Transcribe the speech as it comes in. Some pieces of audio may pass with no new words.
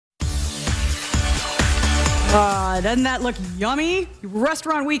Doesn't that look yummy?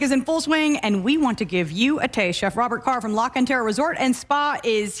 Restaurant week is in full swing, and we want to give you a taste. Chef Robert Carr from La Cantera Resort and Spa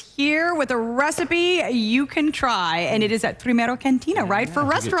is here with a recipe you can try, and it is at Primero Cantina, right, for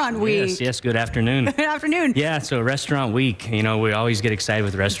Restaurant Week. Yes, good afternoon. Good afternoon. Yeah, so Restaurant Week, you know, we always get excited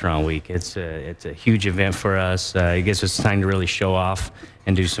with Restaurant Week. It's a huge event for us. It gives us time to really show off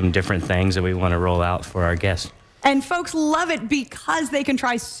and do some different things that we want to roll out for our guests. And folks love it because they can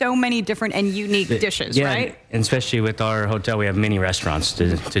try so many different and unique dishes, right? And especially with our hotel, we have many restaurants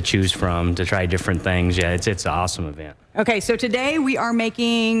to choose from, to try different things. Yeah, it's an awesome event. Okay, so today we are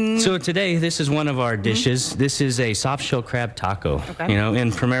making... So today, this is one of our dishes. This is a soft shell crab taco. Okay. You know,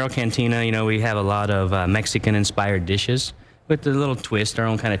 in Primero Cantina, you know, we have a lot of Mexican-inspired dishes with a little twist, our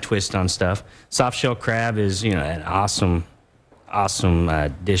own kind of twist on stuff. Soft shell crab is, you know, an awesome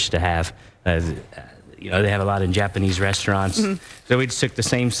dish to have. You know, they have a lot in Japanese restaurants. So we just took the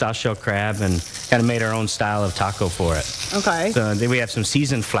same soft shell crab and kind of made our own style of taco for it. Okay. So then we have some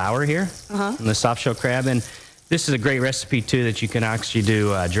seasoned flour here on the soft shell crab. And this is a great recipe, too, that you can actually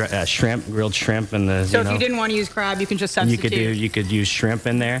do shrimp, grilled shrimp. And so if you didn't want to use crab, you can just substitute. You could use shrimp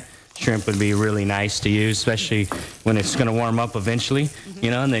in there. Shrimp would be really nice to use, especially when it's going to warm up eventually,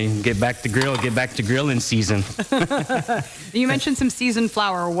 you know, and they get back to grilling season. You mentioned some seasoned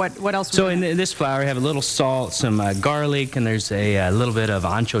flour. What else? So in this flour, we have a little salt, some garlic, and there's a little bit of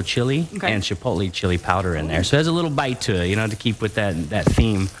ancho chili and chipotle chili powder in there. So it has a little bite to it, you know, to keep with that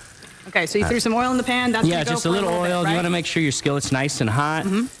theme. Okay, so you threw some oil in the pan. That's yeah, just a little oil. Bit, right? You want to make sure your skillet's nice and hot,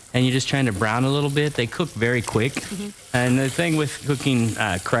 and you're just trying to brown a little bit. They cook very quick. And the thing with cooking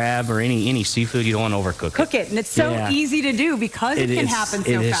crab or any seafood, you don't want to overcook Cook it, and it's so easy to do because it can happen so fast,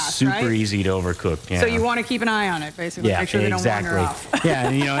 right? It is super easy to overcook. Yeah. So you want to keep an eye on it, basically. Make sure they don't wander off. Yeah,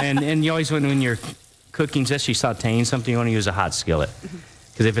 and, you know, and you always, when you're cooking, especially sauteing something, you want to use a hot skillet.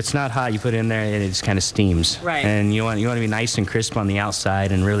 Because if it's not hot, you put it in there and it just kind of steams. Right. And you want to be nice and crisp on the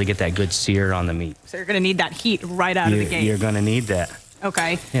outside and really get that good sear on the meat. So you're going to need that heat right out of the gate. You're going to need that.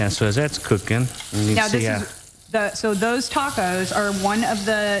 Okay. Yeah, so as that's cooking, you now see, so those tacos are one of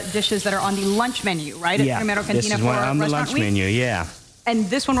the dishes that are on the lunch menu, right? At Primero Cantina this is one on the lunch menu, yeah. And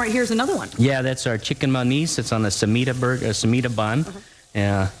this one right here is another one. Yeah, that's our chicken manis. It's on the semita bun,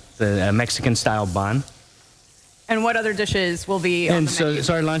 the Mexican-style bun. And what other dishes will be on the menu?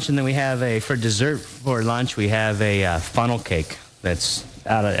 So our lunch, and then we have for dessert for lunch, we have a funnel cake that's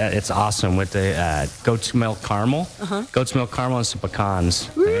it's awesome with the goat's milk caramel, and some pecans.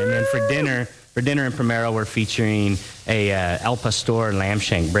 And then for dinner in Primero, we're featuring a El Pastor lamb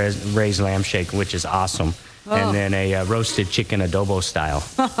shank, braised lamb shank, which is awesome. And then a roasted chicken adobo style.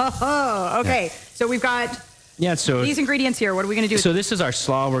 Okay, so we've got so these ingredients here. What are we going to do? So this is our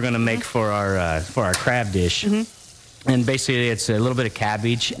slaw we're going to make for our crab dish. And basically, it's a little bit of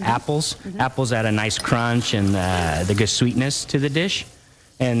cabbage, apples. Apples add a nice crunch and the good sweetness to the dish.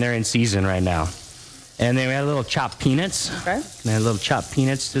 And they're in season right now. And then we add a little chopped peanuts. Okay. And add a little chopped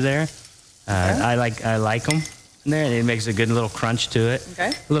peanuts to there. I like them in there. It makes a good little crunch to it. Okay.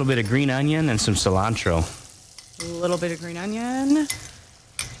 A little bit of green onion and some cilantro. A little bit of green onion.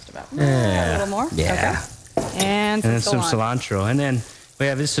 Just about a little more. Yeah. Okay. And then some cilantro. And then we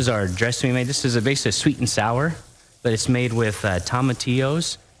have, this is our dressing we made. This is basically sweet and sour, but it's made with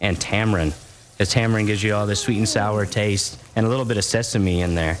tomatillos and tamarind. Because tamarind gives you all the sweet and sour taste and a little bit of sesame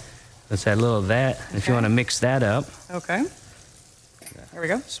in there. Let's add a little of that. If you want to mix that up. Okay. There we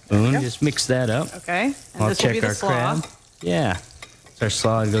go. Spoon, just mix that up. Okay. And I'll this check will be the our slaw. crab. Yeah. It's our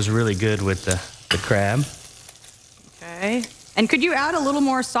slaw. It goes really good with the crab. Okay. And could you add a little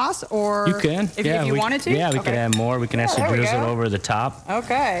more sauce, or you can, if you wanted to? Yeah, we could add more. We can actually drizzle it over the top.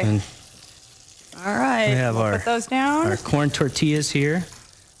 Okay. And all right. we have put those down. Our corn tortillas here.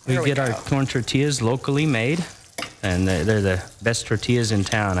 We get our corn tortillas locally made, and they're the best tortillas in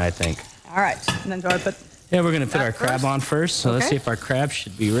town, I think. All right. And then do I put? Yeah, we're going to put our crab on first. So let's see if our crab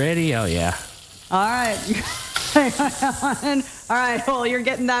should be ready. Oh, yeah. All right. All right. Well, you're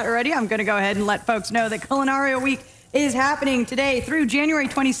getting that ready. I'm going to go ahead and let folks know that Culinaria Week is happening today through January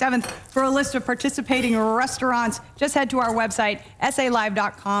 27th. For a list of participating restaurants, just head to our website,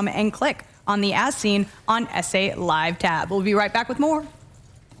 salive.com, and click on the As Seen on SA Live tab. We'll be right back with more.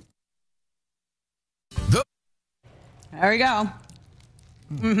 There we go.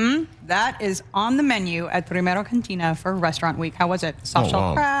 That is on the menu at Primero Cantina for Restaurant Week. How was it? Soft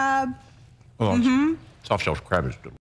shell crab. Soft shell crab is delicious.